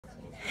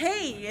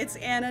Hey, it's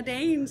Anna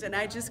Danes, and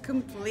I just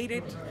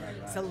completed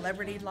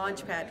Celebrity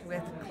Launchpad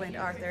with Clint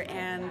Arthur.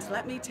 And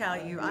let me tell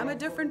you, I'm a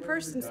different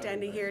person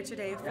standing here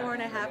today,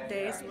 4.5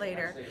 days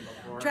later,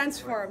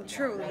 transformed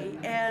truly,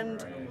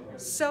 and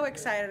so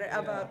excited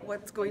about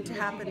what's going to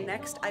happen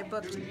next. I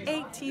booked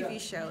 8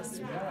 TV shows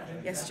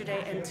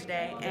yesterday and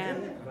today,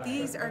 and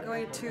these are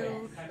going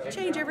to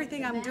change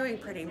everything I'm doing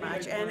pretty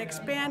much and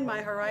expand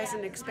my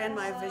horizon, expand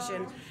my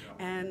vision,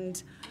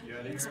 and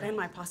expand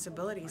my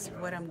possibilities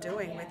of what I'm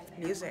doing with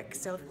music.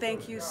 So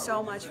thank you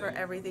so much for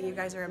everything. You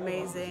guys are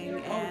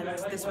amazing, and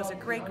this was a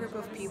great group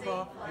of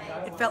people.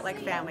 It felt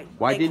like family.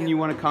 Why Thank didn't you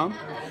want to come?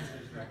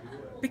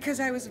 Because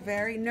I was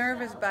very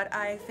nervous, but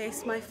I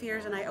faced my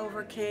fears and I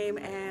overcame,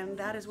 and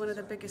that is one of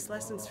the biggest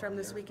lessons from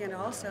this weekend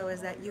also,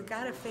 is that you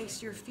gotta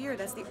face your fear.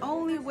 That's the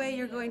only way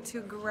you're going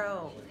to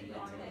grow.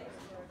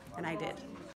 And I did.